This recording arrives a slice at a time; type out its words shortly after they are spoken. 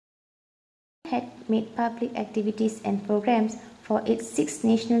had made public activities and programs for its 6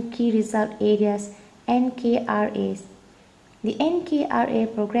 National Key Result Areas NKRAs. The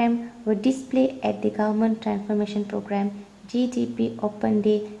NKRA program were displayed at the Government Transformation Program GTP Open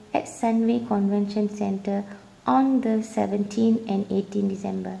Day at Sunway Convention Centre on the 17 and 18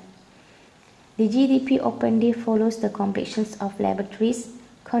 December. The GTP Open Day follows the completions of laboratories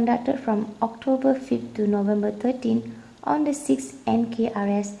conducted from October 5 to November 13 on the 6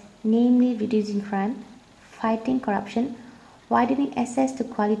 NKRAs, namely reducing crime, fighting corruption, widening access to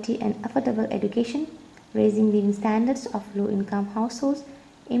quality and affordable education, raising living standards of low-income households,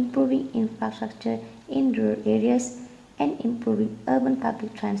 improving infrastructure in rural areas, and improving urban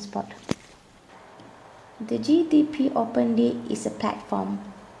public transport. The GTP Open Day is a platform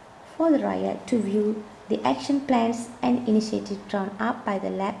for the rakyat to view the action plans and initiatives drawn up by the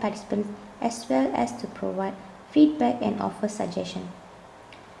lab participants, as well as to provide feedback and offer suggestions.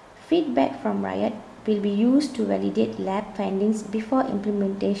 Feedback from rakyat will be used to validate lab findings before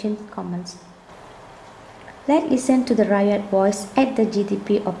implementation commences. Let's listen to the rakyat voice at the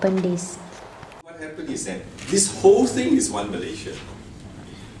GTP Open Days. What happened is that this whole thing is one Malaysia.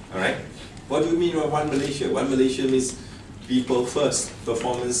 Alright? What do you mean by one Malaysia? One Malaysia means people first,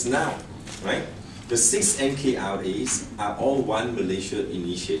 performance now. Right? The 6 NKRAs are all one Malaysia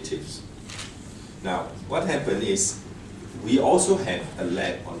initiatives. Now, what happened is we also have a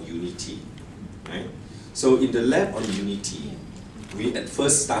lab on unity. Right? So in the lab on unity, we at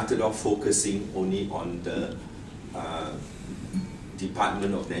first started off focusing only on the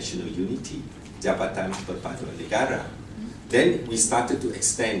Department of National Unity, Jabatan Perpaduan Negara. Then we started to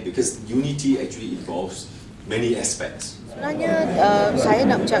extend because unity actually involves many aspects. Sebenarnya saya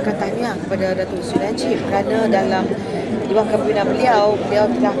nak ucapkan tahniah kepada Dato'Sri Najib kerana dalam di bawah kepimpinan beliau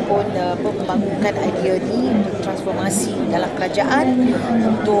telah pun membangunkan idea ni untuk transformasi dalam kerajaan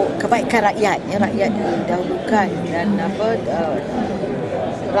untuk kebaikan rakyat. Rakyat didahulukan dan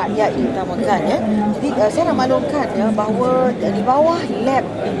rakyat diutamakan. Jadi saya nak maklumkan bahawa di bawah lab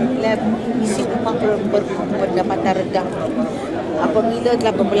isi rumah berpendapatan rendah, apabila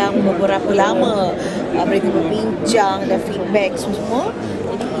telah beberapa lama mereka berbincang dan feedback semua,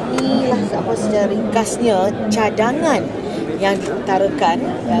 jadi inilah secara ringkasnya cadangan yang diutarakan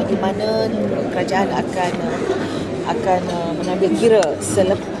di mana kerajaan akan mengambil kira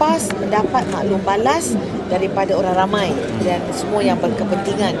selepas mendapat maklum balas daripada orang ramai dan semua yang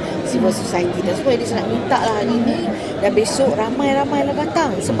berkepentingan, civil society dan semua. Jadi saya nak minta lah hari ini dan besok ramai-ramailah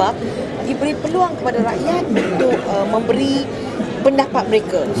datang sebab diberi peluang kepada rakyat untuk memberi pendapat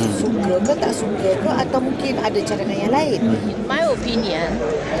mereka, suka ke tak suka ke atau mungkin ada cadangan yang lain. In my opinion,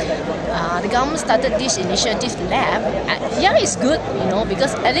 the government started this initiative lab. Yeah, it's good,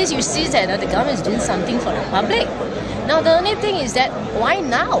 because at least you see that the government is doing something for the public. Now the only thing is that why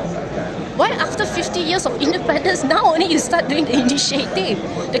now? Why after 50 years of independence now only you start doing the initiative?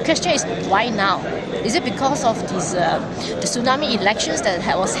 The question is why now? Is it because of these the tsunami elections that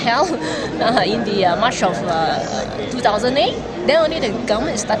was held in the March of 2008? Then only the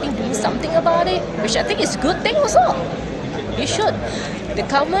government is starting doing something about it, which I think is a good thing also. You should. The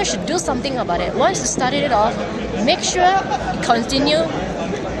government should do something about it. Once you started it off, make sure you continue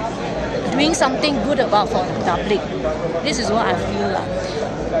doing something good about for the public. This is what I feel.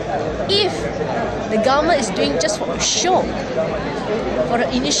 If the government is doing just for a show, for the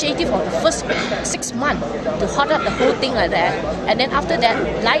initiative of the first 6 months to hot up the whole thing like that, and then after that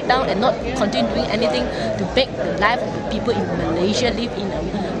lie down and not continue doing anything to make the life of the people in Malaysia live in a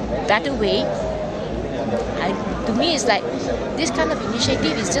better way, to me it's like this kind of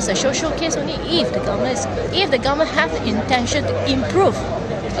initiative is just a showcase only if the government have the intention to improve,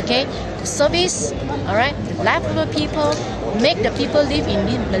 okay, the service, alright, the life of the people, make the people live in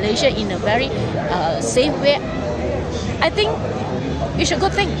Malaysia in a very safe way. I think it's a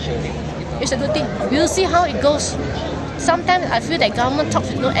good thing. It's a good thing. We'll see how it goes. Sometimes I feel that government talks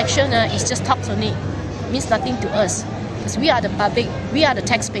with no action. It's just talks only. It means nothing to us. Because we are the public. We are the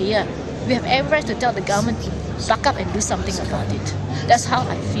taxpayer. We have every right to tell the government to back up and do something about it. That's how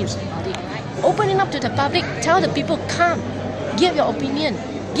I feel about it. Opening up to the public. Tell the people, come. Give your opinion.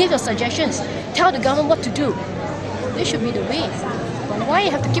 Give your suggestions. Tell the government what to do. This should be the way. But why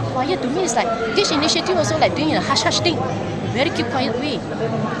you have to keep quiet? To me, it's like this initiative also like doing a hush-hush thing. Very keep quiet way.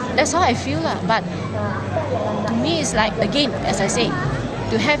 That's how I feel. But to me, it's like, again, as I say,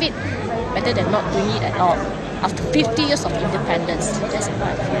 to have it better than not doing it at all. After 50 years of independence, that's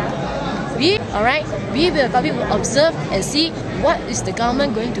how I feel. We will probably observe and see what is the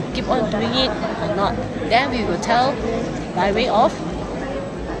government going to keep on doing it or not. Then we will tell by way of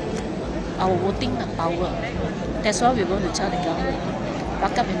our voting power. That's what we're going to tell the government.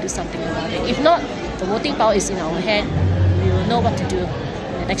 buck up and do something about it. If not, the voting power is in our hand. We will know what to do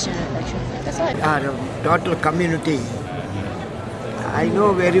in the next general election. That's all. Our total community, I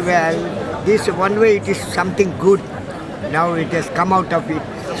know very well, this one way it is something good. Now it has come out of it.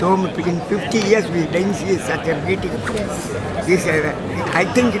 So in 50 years we didn't see such a meeting. This, I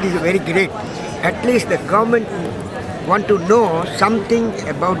think it is very great. At least the government want to know something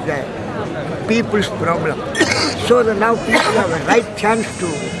about the people's problem. So that now people have a right chance to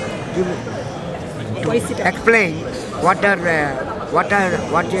explain what are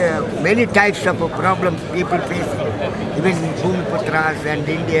many types of problems people face, even Bhumiputras and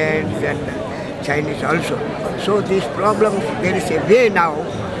Indians and Chinese also. So these problems, there is a way now.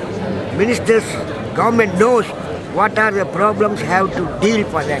 Ministers, government knows what are the problems have to deal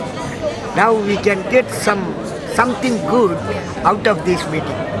for that. Now we can get something good out of this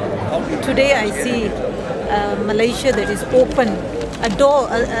meeting. Today I see Malaysia that is open, a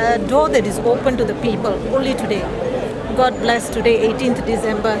door that is open to the people, only today. God bless today, 18th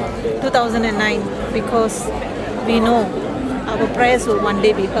December 2009, because we know our prayers will one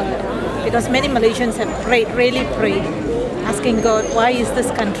day be heard. Because many Malaysians have prayed, really prayed, asking God, why is this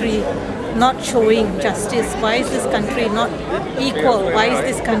country not showing justice? Why is this country not equal? Why is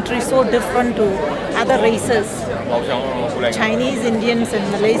this country so different to other races? Chinese, Indians and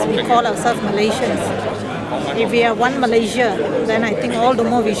Malays, we call ourselves Malaysians. If we are one Malaysia, then I think all the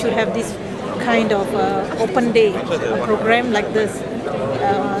more we should have this kind of open day, a program like this,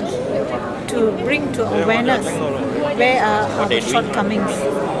 to bring to awareness where are our shortcomings.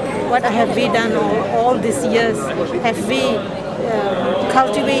 What have we done all these years? Have we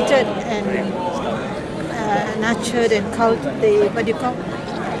cultivated and nurtured and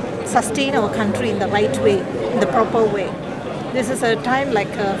sustain our country in the right way, in the proper way? This is a time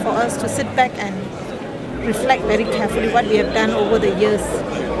like for us to sit back and reflect very carefully what we have done over the years.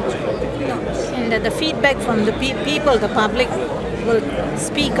 And the feedback from the people, the public, will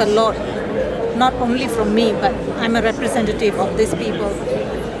speak a lot. Not only from me, but I'm a representative of these people.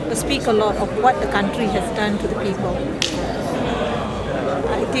 To speak a lot of what the country has done to the people.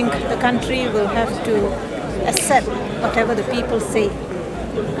 I think the country will have to accept whatever the people say,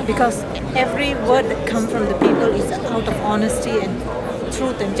 because every word that comes from the people is out of honesty and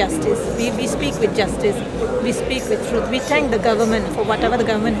truth and justice. We speak with justice, we speak with truth. We thank the government for whatever the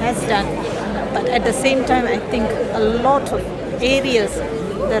government has done, but at the same time I think a lot of areas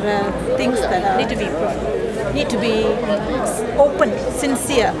there are things that need to be open,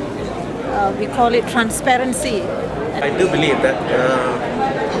 sincere. We call it transparency. I do believe that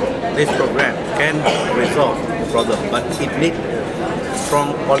this program can resolve the problem, but it needs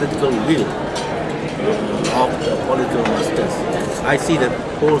strong political will of the political masters. I see the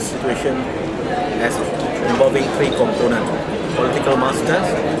whole situation as involving three components: political masters,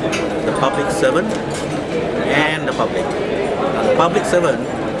 the public servant, and the public. Now, the public servant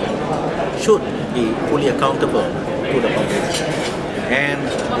should be fully accountable to the public, and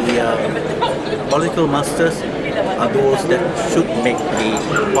the political masters are those that should make the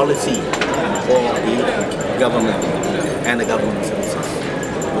policy for the government and the government services.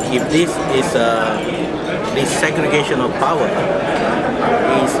 If this segregation of power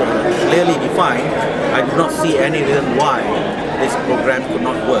is clearly defined, I do not see any reason why this program could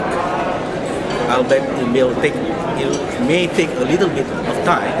not work. I'll bet it may take a little bit of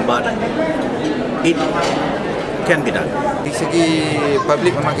time, but it can be done. Di segi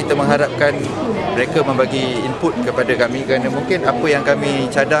publik memang kita mengharapkan mereka membagi input kepada kami, kerana mungkin apa yang kami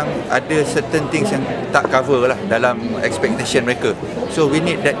cadang ada certain things yang tak cover lah dalam expectation mereka. So we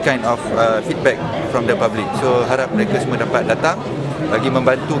need that kind of feedback from the public. So harap mereka semua dapat datang bagi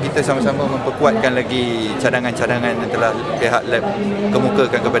membantu kita sama-sama memperkuatkan lagi cadangan-cadangan yang telah pihak lab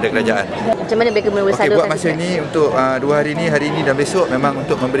kemukakan kepada kerajaan. Macam mana mereka Okey, buat masa ini untuk 2 hari ini dan besok memang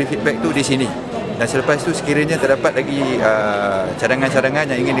untuk memberi feedback tu di sini. Dan selepas itu sekiranya terdapat lagi cadangan-cadangan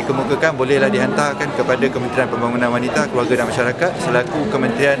yang ingin dikemukakan, bolehlah dihantarkan kepada Kementerian Pembangunan Wanita, Keluarga dan Masyarakat selaku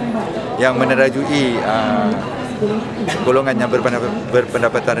kementerian yang menerajui golongan yang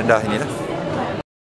berpendapatan rendah inilah.